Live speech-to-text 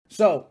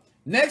So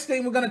next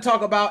thing we're going to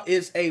talk about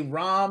is a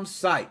ROM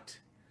site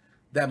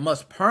that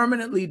must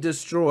permanently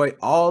destroy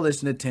all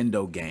its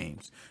Nintendo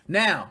games.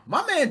 Now,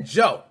 my man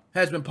Joe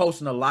has been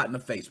posting a lot in the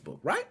Facebook,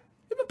 right?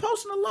 He's been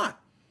posting a lot.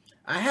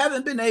 I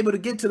haven't been able to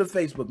get to the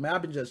Facebook, man.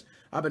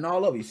 I've been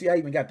all over. You see, I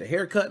even got the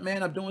haircut,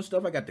 man. I'm doing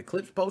stuff. I got the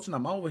clips posting.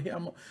 I'm over here.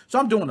 So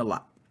I'm doing a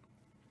lot.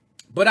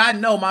 But I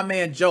know my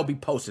man Joe be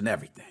posting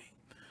everything.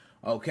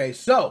 Okay,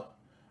 so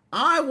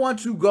I want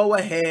to go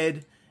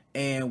ahead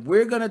and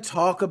we're going to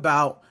talk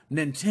about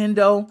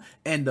Nintendo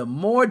and the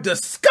more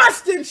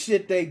disgusting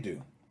shit they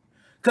do.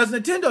 Because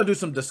Nintendo do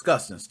some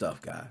disgusting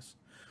stuff, guys.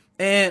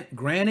 And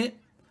granted,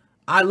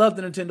 I love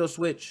the Nintendo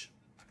Switch.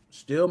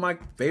 Still my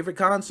favorite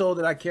console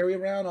that I carry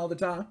around all the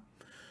time.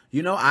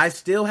 You know, I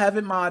still have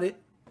it modded.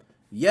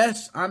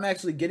 Yes, I'm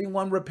actually getting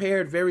one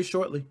repaired very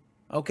shortly.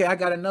 Okay, I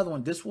got another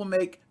one. This will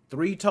make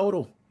 3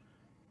 total.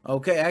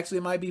 Okay, actually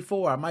it might be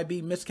 4. I might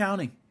be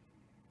miscounting.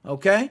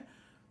 Okay,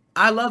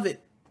 I love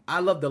it. I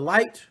love the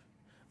Lite.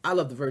 I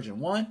love the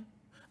version 1.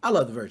 I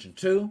love the version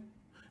 2.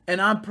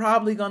 And I'm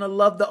probably going to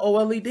love the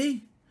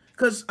OLED.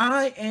 Because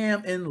I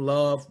am in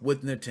love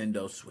with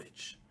Nintendo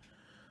Switch.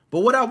 But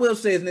what I will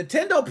say is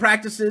Nintendo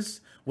practices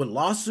with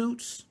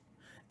lawsuits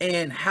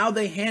and how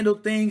they handle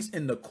things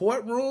in the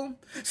courtroom.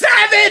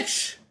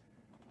 Savage!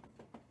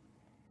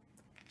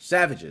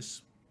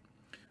 Savages.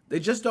 They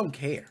just don't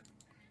care.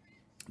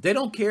 They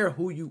don't care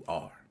who you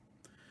are.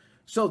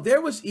 So there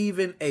was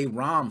even a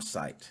ROM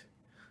site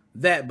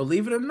that,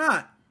 believe it or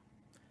not,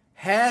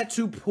 had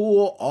to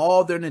pull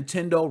all their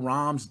Nintendo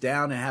ROMs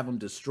down and have them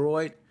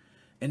destroyed.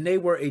 And they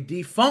were a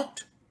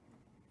defunct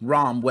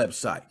ROM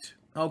website.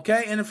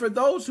 Okay, and for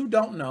those who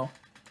don't know,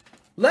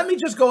 let me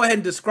just go ahead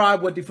and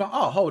describe what defunct.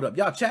 Oh, hold up.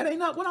 Y'all chat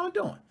ain't up? What am I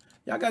doing?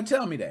 Y'all got to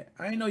tell me that.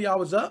 I ain't know y'all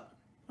was up.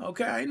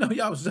 Okay, I ain't know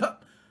y'all was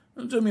up.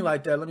 Don't do me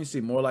like that. Let me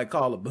see. More like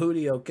Call of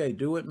Booty. Okay,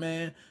 do it,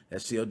 man.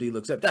 That COD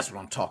looks up. That's what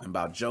I'm talking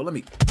about, Joe. Let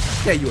me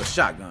get you a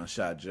shotgun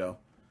shot, Joe.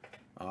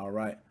 All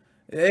right.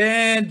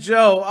 And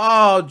Joe,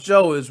 oh,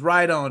 Joe is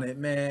right on it,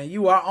 man.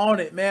 You are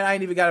on it, man. I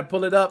ain't even got to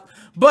pull it up.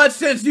 But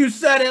since you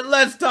said it,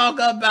 let's talk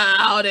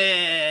about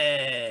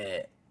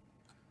it.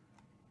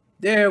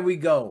 There we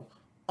go.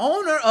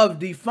 Owner of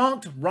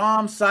defunct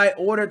ROM site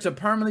ordered to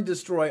permanently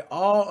destroy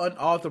all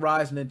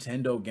unauthorized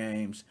Nintendo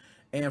games.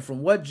 And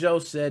from what Joe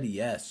said,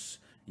 yes,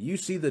 you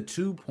see the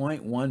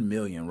 2.1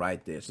 million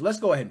right there. So let's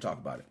go ahead and talk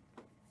about it.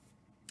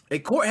 A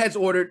court has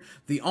ordered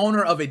the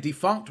owner of a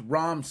defunct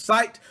ROM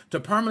site to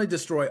permanently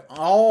destroy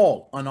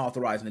all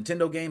unauthorized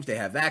Nintendo games they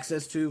have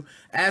access to,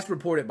 as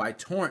reported by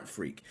Torrent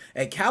Freak.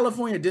 A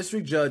California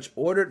district judge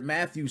ordered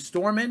Matthew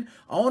Storman,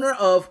 owner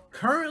of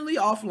currently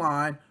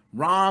offline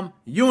ROM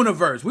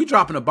Universe. We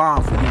dropping a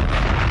bomb for you.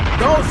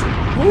 Those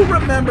who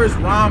remembers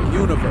ROM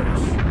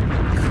Universe,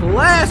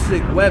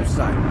 classic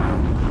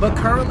website, but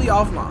currently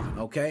offline,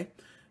 okay?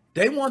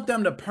 They want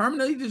them to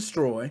permanently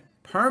destroy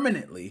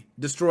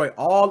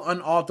all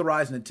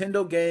unauthorized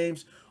Nintendo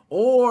games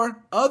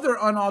or other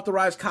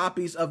unauthorized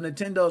copies of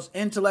Nintendo's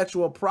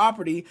intellectual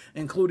property,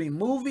 including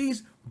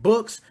movies,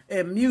 books,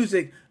 and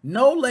music,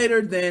 no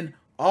later than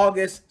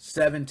August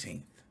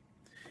 17th.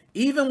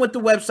 Even with the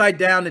website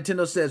down,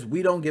 Nintendo says,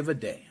 we don't give a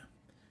damn.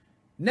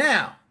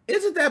 Now,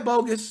 isn't that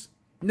bogus?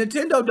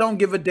 Nintendo don't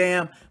give a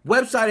damn.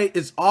 Website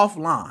is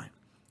offline.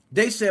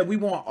 They said, we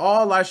want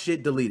all our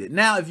shit deleted.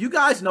 Now, if you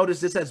guys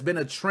notice, this has been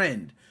a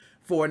trend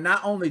for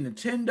not only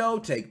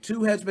Nintendo,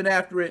 Take-Two has been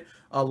after it.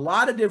 A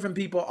lot of different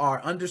people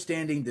are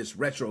understanding this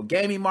retro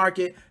gaming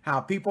market,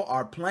 how people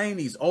are playing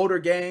these older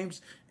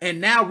games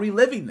and now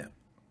reliving them.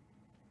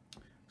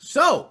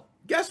 So,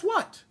 guess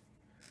what?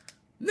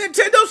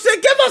 Nintendo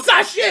said, give us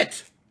our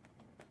shit.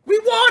 We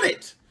want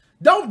it.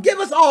 Don't give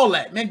us all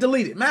that, man.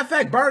 Delete it. Matter of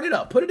fact, burn it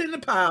up. Put it in the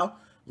pile.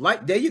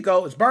 Like, there you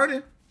go. It's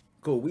burning.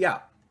 Cool, we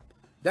out.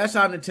 That's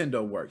how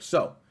Nintendo works.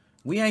 So,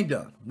 we ain't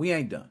done. We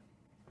ain't done.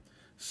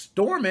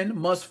 Storman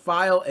must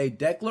file a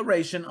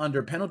declaration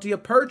under penalty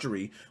of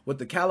perjury with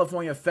the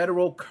California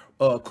Federal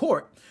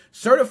Court,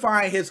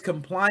 certifying his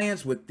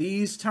compliance with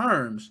these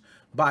terms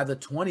by the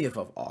 20th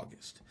of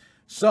August.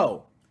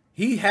 So,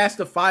 he has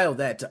to file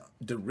that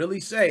to really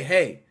say,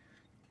 hey,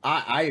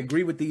 I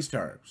agree with these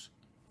terms.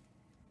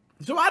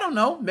 So, I don't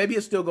know. Maybe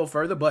it still go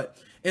further.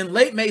 But in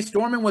late May,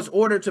 Storman was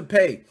ordered to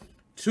pay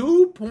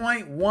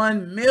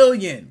 $2.1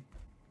 million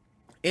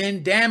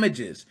in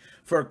damages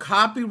for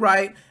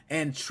copyright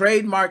and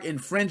trademark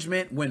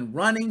infringement when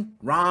running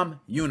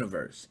ROM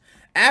Universe,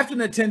 after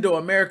Nintendo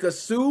America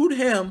sued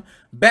him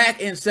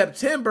back in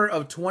September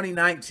of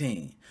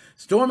 2019.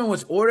 Storman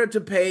was ordered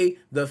to pay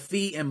the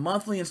fee in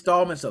monthly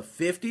installments of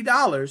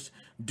 $50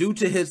 due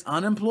to his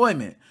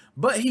unemployment,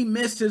 but he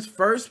missed his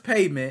first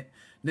payment.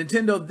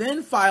 Nintendo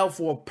then filed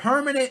for a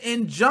permanent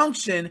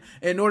injunction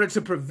in order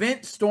to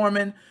prevent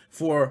Storman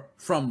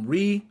from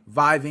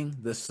reviving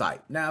the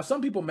site. Now,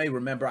 some people may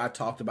remember I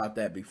talked about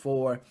that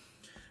before.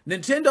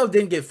 Nintendo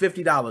didn't get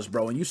 $50,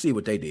 bro, and you see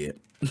what they did.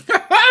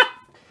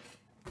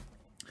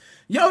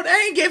 Yo, they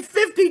ain't get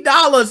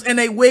 $50 and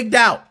they wigged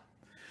out.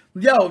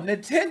 Yo,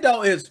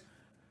 Nintendo is,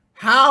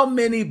 how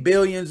many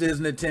billions is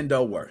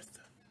Nintendo worth?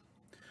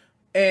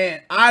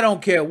 And I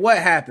don't care what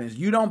happens.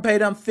 You don't pay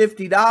them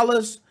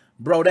 $50,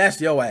 bro,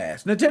 that's your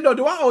ass. Nintendo,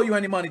 do I owe you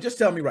any money? Just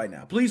tell me right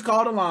now. Please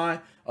call the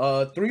line.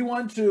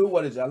 312,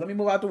 what is that? Let me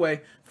move out the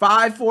way.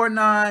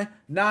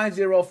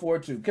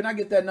 549-9042. Can I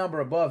get that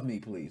number above me,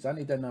 please? I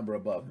need that number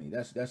above me.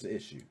 That's the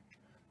issue.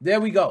 There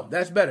we go.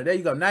 That's better. There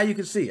you go. Now you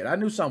can see it. I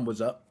knew something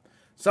was up.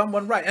 Something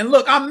wasn't right. And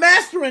look, I'm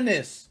mastering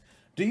this.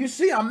 Do you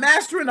see? I'm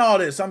mastering all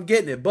this. I'm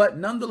getting it. But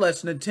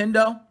nonetheless,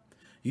 Nintendo,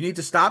 you need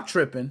to stop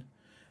tripping.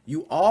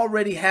 You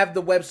already have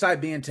the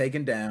website being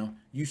taken down.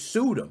 You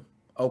sued him.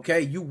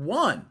 Okay? You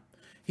won.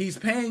 He's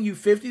paying you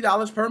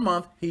 $50 per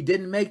month. He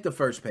didn't make the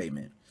first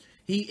payment.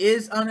 He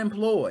is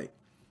unemployed.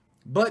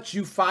 But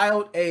you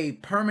filed a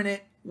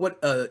permanent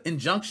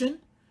injunction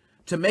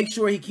to make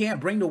sure he can't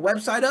bring the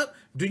website up.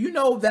 Do you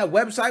know that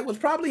website was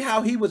probably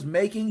how he was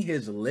making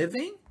his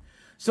living?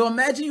 So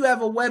imagine you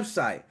have a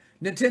website.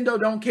 Nintendo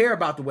don't care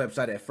about the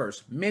website at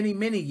first. Many,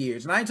 many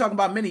years. And I ain't talking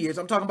about many years.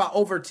 I'm talking about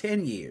over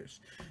 10 years.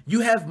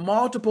 You have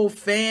multiple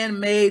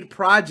fan-made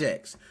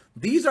projects.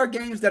 These are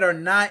games that are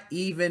not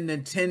even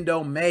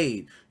Nintendo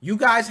made. You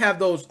guys have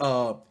those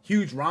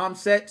huge ROM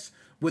sets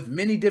with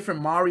many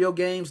different Mario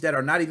games that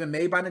are not even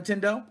made by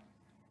Nintendo.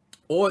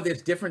 Or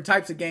there's different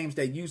types of games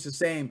that use the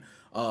same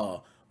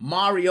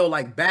Mario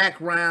like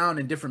background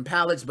and different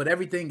palettes, but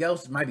everything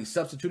else might be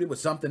substituted with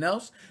something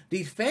else.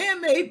 These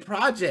fan-made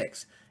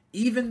projects,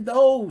 even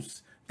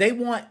those, they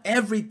want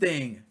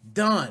everything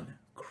done.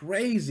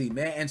 Crazy,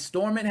 man. And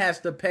Stormin has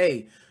to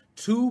pay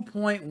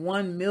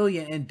 $2.1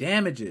 million in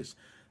damages.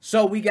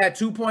 So we got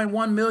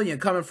 $2.1 million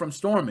coming from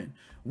Stormin.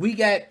 We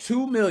got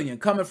 $2 million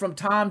coming from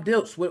Tom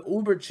Dilts with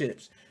Uber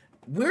Chips.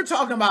 We're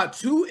talking about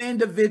two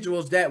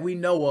individuals that we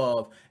know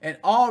of, and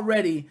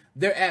already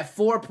they're at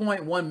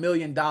 $4.1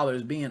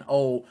 million being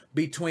owed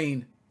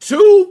between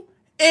two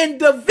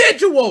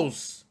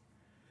individuals.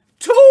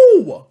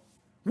 Two.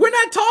 We're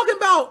not talking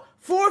about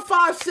 4,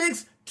 5,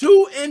 6,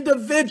 two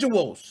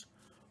individuals.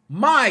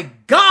 My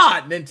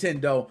God,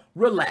 Nintendo,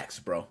 relax,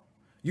 bro.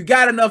 You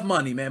got enough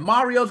money, man.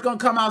 Mario's going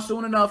to come out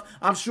soon enough.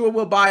 I'm sure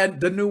we'll buy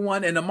the new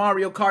one and the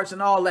Mario Karts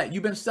and all that.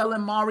 You've been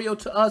selling Mario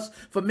to us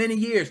for many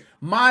years.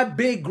 My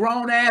big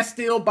grown ass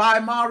still buy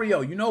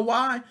Mario. You know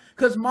why?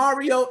 Because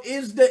Mario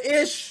is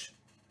the ish.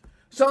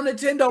 So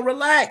Nintendo,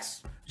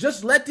 relax.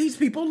 Just let these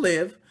people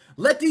live.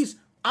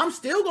 I'm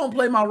still going to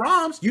play my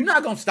ROMs. You're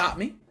not going to stop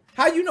me.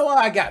 How you know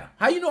I got them?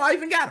 How you know I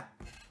even got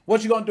them?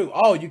 What you going to do?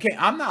 Oh, you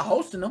can't. I'm not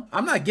hosting them.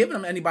 I'm not giving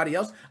them to anybody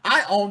else.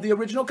 I own the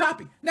original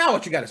copy. Now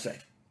what you got to say?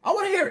 I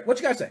want to hear it. What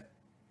you got to say?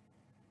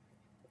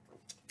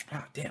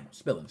 Ah, damn, I'm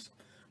spilling this.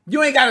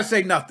 You ain't got to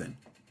say nothing.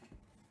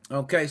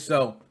 Okay,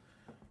 so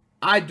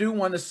I do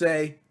want to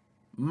say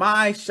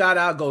my shout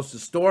out goes to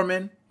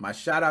Stormin. My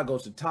shout out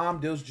goes to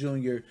Tom Dilts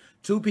Jr.,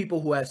 two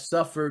people who have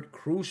suffered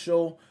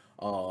crucial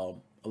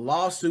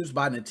lawsuits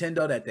by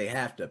Nintendo that they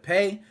have to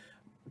pay.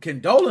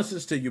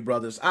 Condolences to you,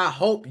 brothers. I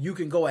hope you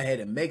can go ahead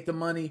and make the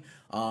money.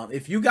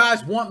 If you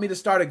guys want me to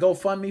start a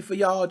GoFundMe for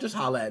y'all, just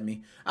holler at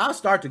me. I'll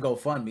start the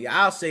GoFundMe.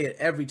 I'll say it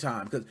every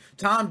time because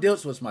Tom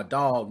Dilts was my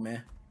dog,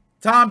 man.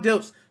 Tom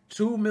Dilts,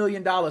 $2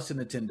 million to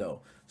Nintendo.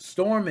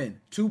 Stormin,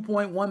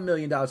 $2.1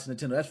 million to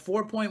Nintendo. That's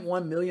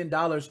 $4.1 million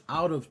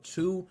out of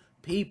two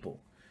people.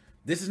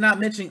 This is not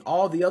mentioning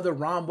all the other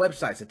ROM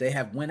websites that they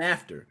have went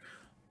after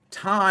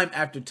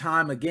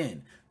time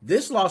again.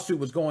 This lawsuit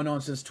was going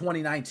on since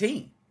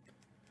 2019.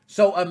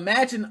 So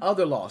imagine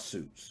other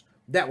lawsuits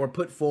that were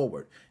put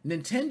forward.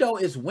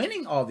 Nintendo is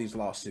winning all these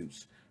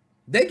lawsuits.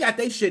 They got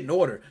their shit in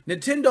order.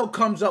 Nintendo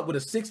comes up with a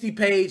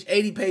 60-page,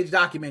 80-page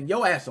document.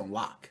 Your ass on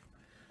lock.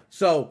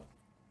 So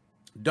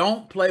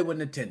don't play with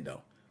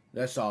Nintendo.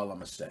 That's all I'm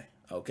going to say.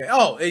 Okay.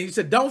 Oh, and you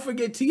said don't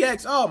forget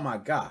TX. Oh, my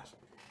gosh.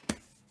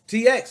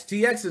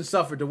 TX has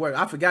suffered the worst.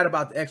 I forgot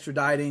about the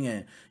extraditing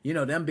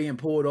and, them being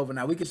pulled over.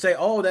 Now, we could say,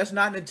 oh, that's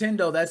not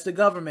Nintendo. That's the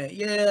government.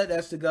 Yeah,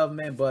 that's the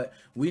government. But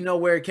we know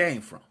where it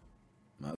came from.